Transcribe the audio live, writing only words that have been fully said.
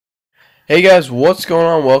Hey guys, what's going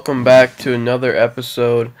on? Welcome back to another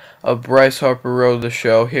episode of Bryce Harper Road the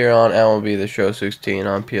Show here on MLB The Show 16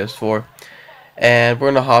 on PS4. And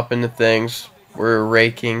we're going to hop into things. We're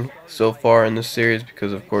raking so far in the series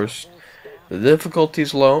because, of course, the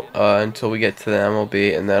difficulty's low until we get to the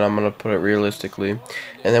MLB, and then I'm going to put it realistically.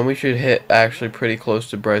 And then we should hit actually pretty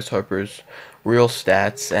close to Bryce Harper's real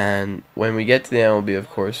stats. And when we get to the MLB, of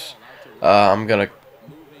course, I'm going to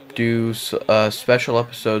do special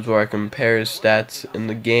episodes where I compare his stats in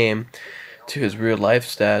the game to his real life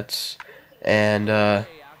stats, and I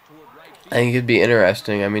think it'd be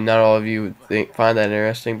interesting. I mean, not all of you would find that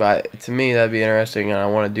interesting, but to me that'd be interesting, and I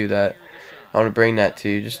want to do that. I want to bring that to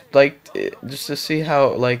you, just to see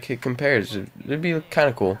how it compares. It'd be kind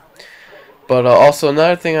of cool. But also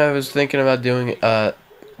another thing I was thinking about doing.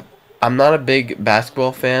 I'm not a big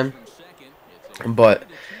basketball fan, but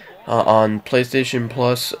on PlayStation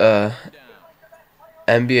Plus, NBA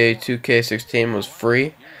 2K16 was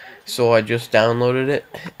free, so I just downloaded it,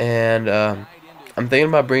 and I'm thinking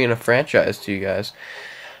about bringing a franchise to you guys.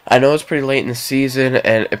 I know it's pretty late in the season,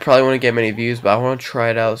 and it probably wouldn't get many views, but I want to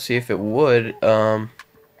try it out, see if it would, and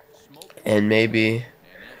maybe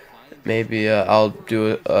I'll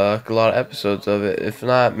do a lot of episodes of it. If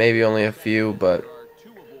not, maybe only a few, but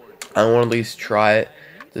I want to at least try it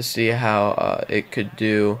to see how it could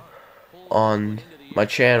do on my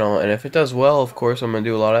channel, and if it does well, of course I'm gonna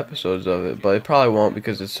do a lot of episodes of it, but it probably won't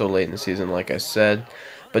because it's so late in the season, like I said.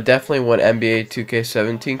 But definitely when NBA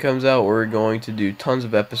 2K17 comes out, we're going to do tons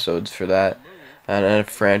of episodes for that, and a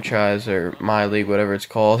franchise or my league, whatever it's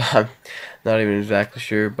called. I'm not even exactly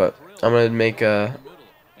sure, but I'm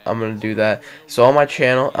gonna do that. So on my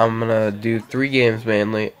channel, I'm gonna do 3 games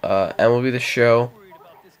mainly: MLB The Show,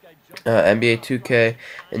 NBA 2K,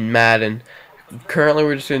 and Madden. Currently,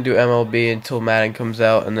 we're just gonna do MLB until Madden comes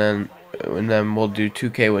out, and then we'll do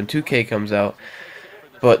 2K when 2K comes out.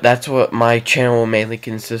 But that's what my channel will mainly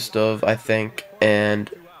consist of, I think. And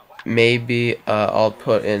maybe I'll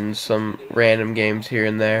put in some random games here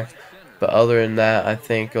and there. But other than that, I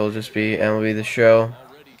think it'll just be MLB The Show,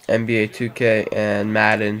 NBA 2K, and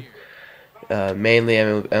Madden. Mainly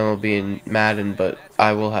MLB and Madden, but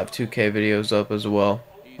I will have 2K videos up as well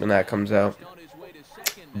when that comes out.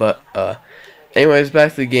 But anyways,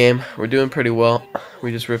 back to the game. We're doing pretty well.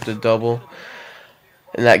 We just ripped a double.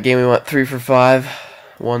 In that game, we went 3 for 5.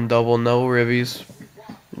 1 double, no ribbies.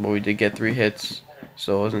 But we did get 3 hits,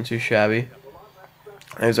 so it wasn't too shabby.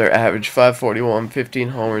 There's our average: 541, 15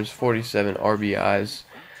 homers, 47 RBIs.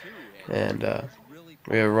 And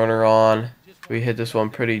we have a runner on. We hit this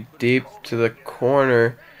one pretty deep to the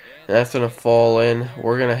corner, and that's going to fall in.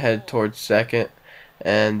 We're going to head towards second,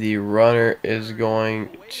 and the runner is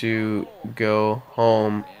going to go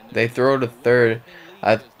home. They throw to third.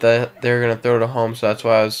 I thought they were going to throw to home, so that's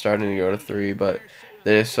why I was starting to go to 3, but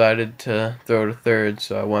they decided to throw to third,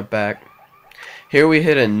 so I went back. Here we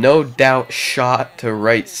hit a no-doubt shot to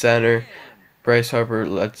right center. Bryce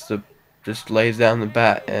Harper just lays down the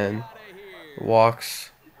bat and walks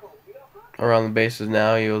around the bases.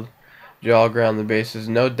 Now he'll jog around the bases.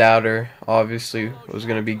 No doubter, obviously, was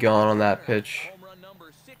going to be gone on that pitch.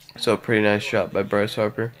 So a pretty nice shot by Bryce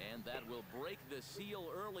Harper.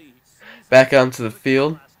 Back out into the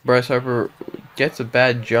field. Bryce Harper gets a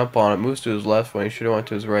bad jump on it. Moves to his left when he should have went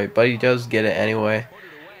to his right. But he does get it anyway.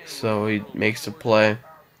 So he makes the play.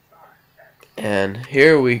 And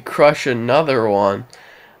here we crush another one.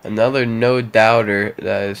 Another no-doubter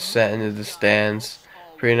that is sent into the stands.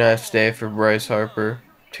 Pretty nice day for Bryce Harper.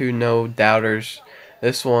 2 no-doubters.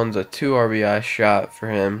 This one's a 2 RBI shot for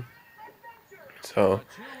him. So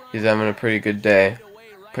he's having a pretty good day.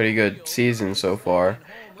 Pretty good season so far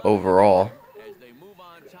overall.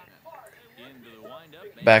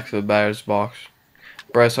 Back to the batter's box.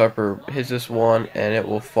 Bryce Harper hits this one, and it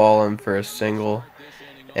will fall in for a single.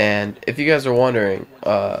 And if you guys are wondering,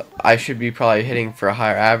 I should be probably hitting for a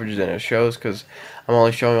higher average than it shows, because I'm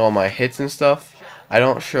only showing all my hits and stuff. I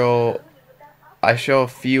show a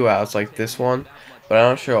few outs like this one, but I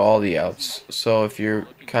don't show all the outs. So if you're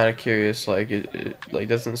kind of curious, it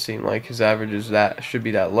doesn't seem like his average is should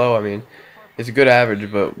be that low. I mean, it's a good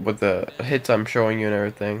average, but with the hits I'm showing you and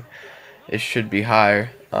everything, it should be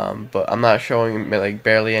higher. But I'm not showing like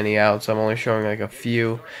barely any outs. I'm only showing like a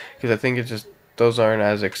few, because I think it's just those aren't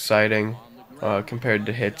as exciting compared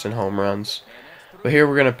to hits and home runs. But here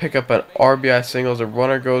we're going to pick up an RBI single as a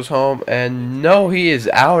runner goes home. And no, he is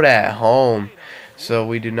out at home. So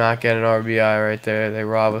we do not get an RBI right there. They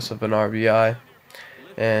rob us of an RBI.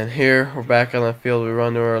 And here we're back on the field. We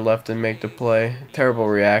run to our left and make the play. Terrible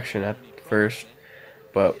reaction at first,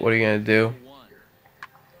 but what are you going to do?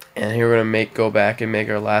 And here we're gonna go back and make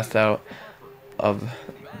our last out of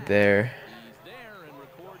there.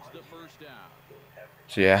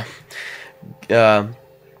 So yeah, um,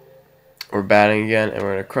 we're batting again, and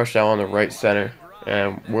we're gonna crush that one on the right center,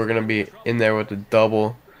 and we're gonna be in there with the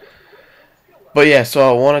double. But yeah, so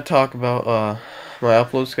I want to talk about my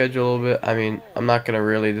upload schedule a little bit. I mean, I'm not gonna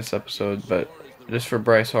really this episode, but just for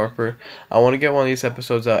Bryce Harper, I want to get one of these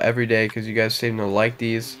episodes out every day because you guys seem to like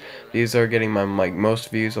these. These are getting my most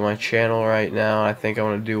views on my channel right now. I think I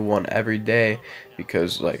want to do one every day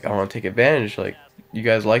because I want to take advantage. You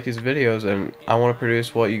guys like these videos, and I want to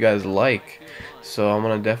produce what you guys like. So I'm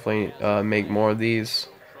gonna definitely make more of these.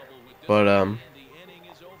 But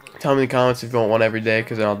tell me in the comments if you want one every day,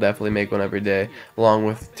 because I'll definitely make one every day, along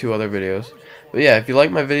with 2 other videos. But yeah, if you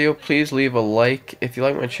like my video, please leave a like. If you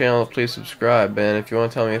like my channel, please subscribe. And if you want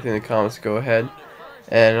to tell me anything in the comments, go ahead.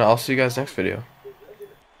 And I'll see you guys next video.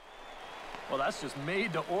 Well, that's just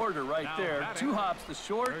made to order right there. 2 hops to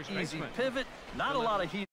short, easy pivot, not a lot of heat.